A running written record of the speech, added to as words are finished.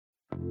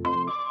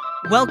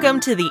Welcome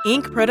to the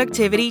Inc.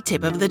 Productivity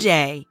Tip of the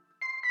Day.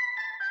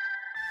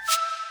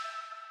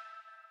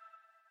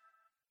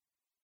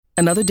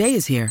 Another day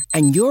is here,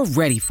 and you're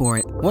ready for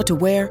it. What to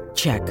wear?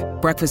 Check.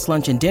 Breakfast,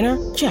 lunch, and dinner?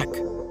 Check.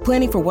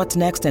 Planning for what's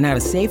next and how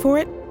to save for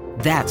it?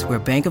 That's where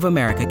Bank of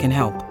America can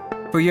help.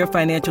 For your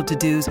financial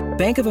to-dos,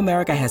 Bank of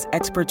America has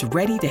experts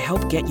ready to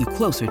help get you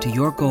closer to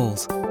your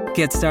goals.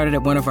 Get started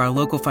at one of our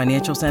local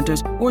financial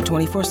centers or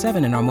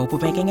 24/7 in our mobile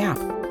banking app.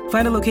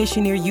 Find a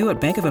location near you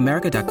at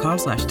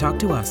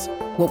bankofamerica.com/talktous.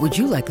 What would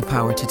you like the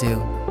power to do?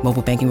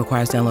 Mobile banking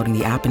requires downloading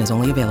the app and is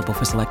only available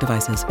for select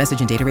devices. Message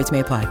and data rates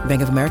may apply.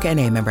 Bank of America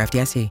N.A., member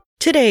FDIC.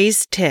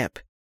 Today's tip.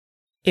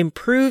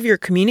 Improve your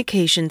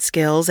communication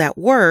skills at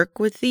work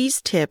with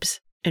these tips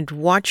and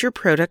watch your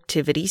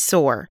productivity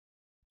soar.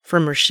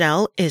 From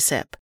Rochelle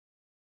Issip.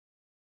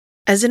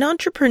 As an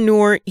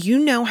entrepreneur, you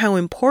know how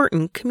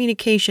important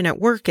communication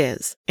at work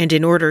is, and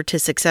in order to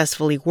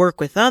successfully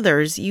work with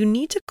others, you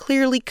need to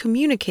clearly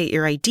communicate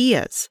your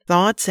ideas,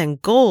 thoughts,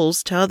 and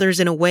goals to others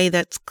in a way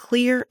that's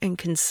clear and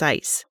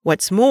concise.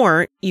 What's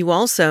more, you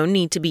also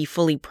need to be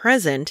fully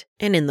present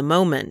and in the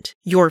moment.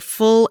 Your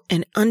full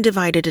and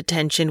undivided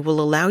attention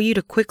will allow you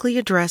to quickly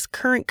address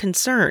current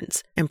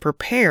concerns and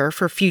prepare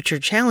for future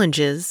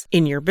challenges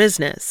in your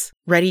business.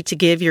 Ready to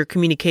give your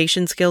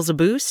communication skills a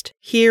boost?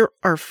 Here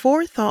are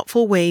 4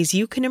 thoughtful ways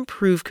you can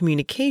improve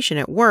communication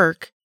at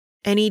work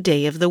any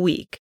day of the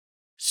week.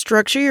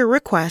 Structure your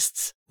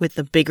requests with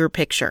the bigger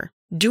picture.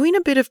 Doing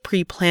a bit of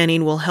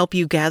pre-planning will help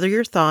you gather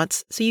your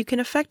thoughts so you can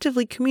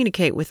effectively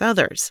communicate with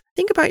others.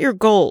 Think about your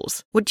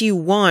goals. What do you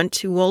want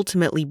to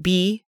ultimately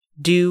be,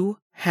 do,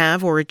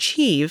 have, or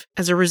achieve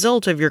as a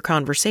result of your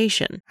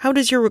conversation? How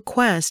does your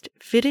request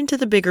fit into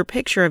the bigger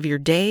picture of your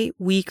day,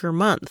 week, or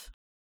month?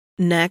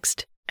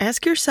 Next,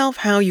 ask yourself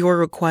how your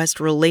request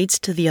relates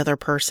to the other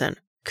person.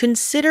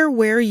 Consider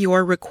where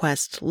your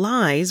request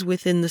lies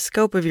within the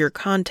scope of your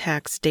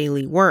contact's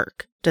daily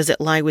work. Does it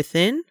lie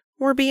within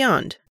or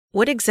beyond?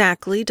 What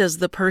exactly does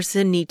the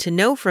person need to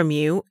know from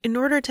you in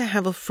order to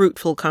have a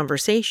fruitful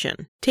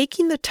conversation?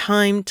 Taking the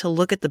time to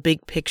look at the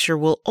big picture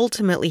will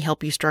ultimately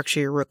help you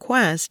structure your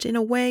request in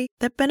a way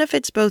that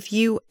benefits both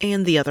you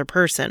and the other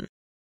person.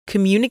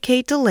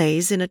 Communicate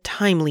delays in a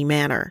timely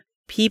manner.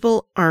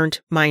 People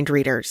aren't mind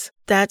readers.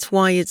 That's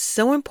why it's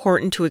so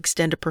important to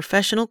extend a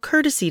professional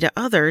courtesy to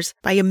others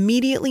by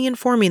immediately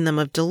informing them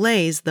of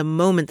delays the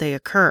moment they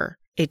occur.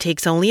 It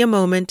takes only a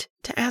moment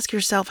to ask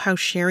yourself how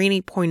sharing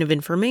a point of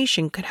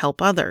information could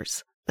help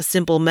others. A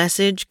simple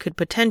message could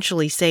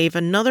potentially save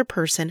another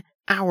person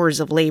hours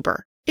of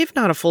labor, if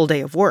not a full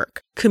day of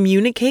work.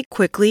 Communicate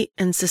quickly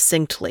and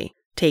succinctly.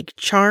 Take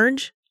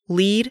charge,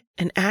 lead,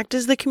 and act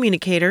as the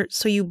communicator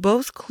so you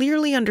both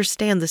clearly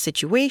understand the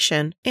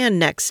situation and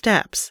next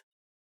steps.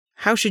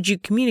 How should you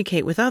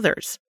communicate with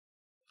others?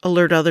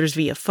 Alert others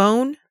via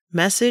phone,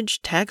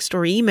 message, text,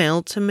 or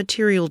email to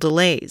material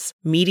delays,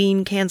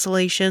 meeting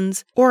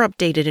cancellations, or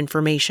updated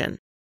information.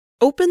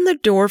 Open the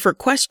door for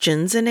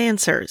questions and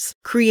answers.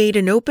 Create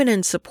an open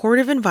and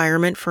supportive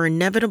environment for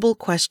inevitable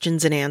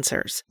questions and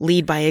answers.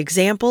 Lead by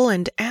example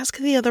and ask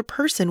the other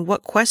person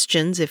what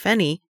questions, if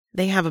any,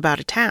 they have about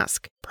a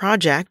task,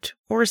 project,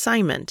 or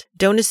assignment.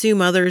 Don't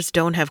assume others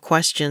don't have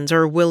questions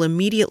or will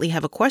immediately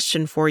have a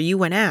question for you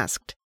when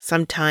asked.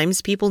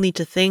 Sometimes people need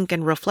to think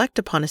and reflect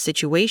upon a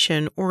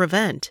situation or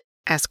event.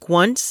 Ask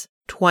once,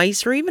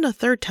 twice, or even a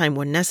third time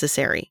when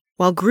necessary.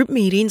 While group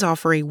meetings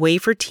offer a way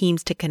for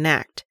teams to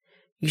connect,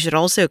 you should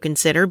also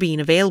consider being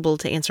available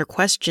to answer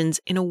questions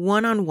in a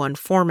one-on-one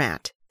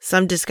format.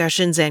 Some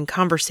discussions and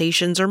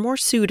conversations are more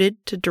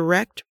suited to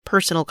direct,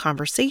 personal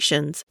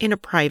conversations in a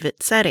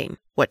private setting.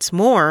 What's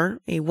more,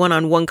 a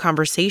one-on-one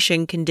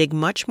conversation can dig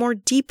much more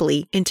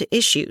deeply into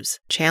issues,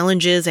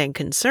 challenges, and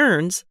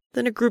concerns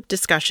than a group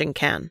discussion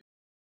can.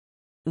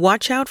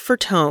 Watch out for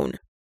tone.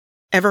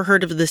 Ever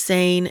heard of the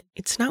saying,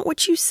 "It's not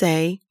what you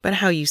say, but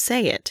how you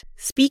say it"?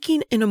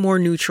 Speaking in a more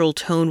neutral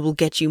tone will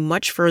get you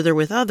much further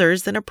with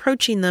others than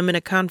approaching them in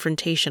a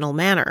confrontational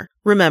manner.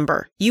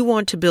 Remember, you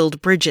want to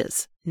build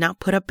bridges, not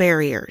put up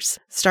barriers.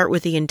 Start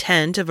with the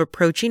intent of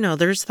approaching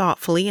others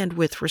thoughtfully and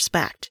with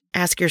respect.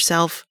 Ask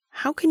yourself,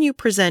 how can you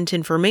present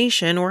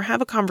information or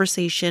have a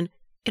conversation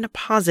in a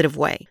positive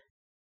way?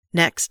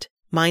 Next,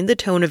 mind the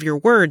tone of your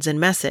words and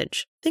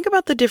message. Think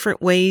about the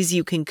different ways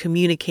you can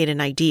communicate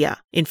an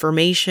idea,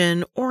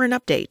 information, or an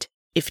update.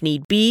 If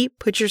need be,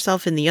 put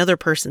yourself in the other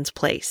person's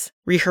place.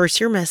 Rehearse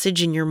your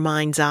message in your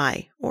mind's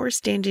eye or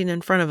standing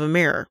in front of a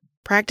mirror.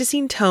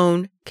 Practicing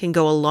tone can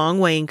go a long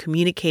way in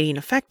communicating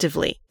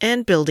effectively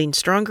and building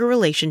stronger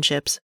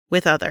relationships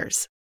with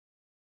others.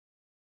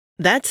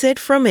 That's it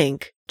from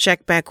Inc.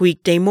 Check back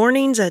weekday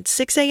mornings at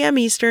 6 a.m.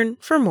 Eastern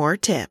for more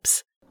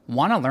tips.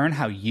 Want to learn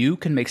how you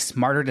can make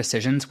smarter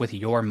decisions with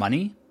your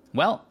money?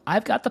 Well,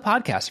 I've got the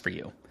podcast for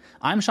you.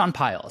 I'm Sean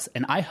Piles,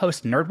 and I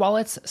host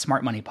NerdWallet's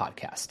Smart Money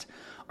Podcast.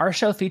 Our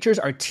show features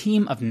our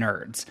team of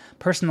nerds,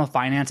 personal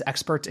finance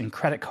experts in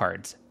credit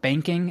cards,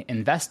 banking,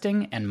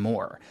 investing, and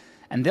more.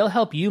 And they'll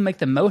help you make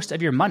the most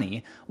of your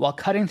money while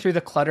cutting through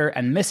the clutter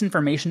and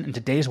misinformation in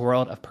today's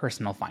world of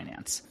personal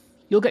finance.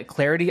 You'll get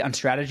clarity on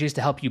strategies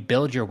to help you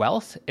build your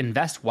wealth,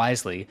 invest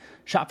wisely,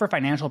 shop for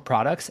financial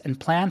products, and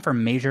plan for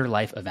major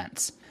life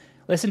events.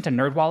 Listen to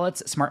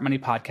NerdWallet's Smart Money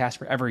Podcast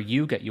wherever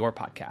you get your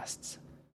podcasts.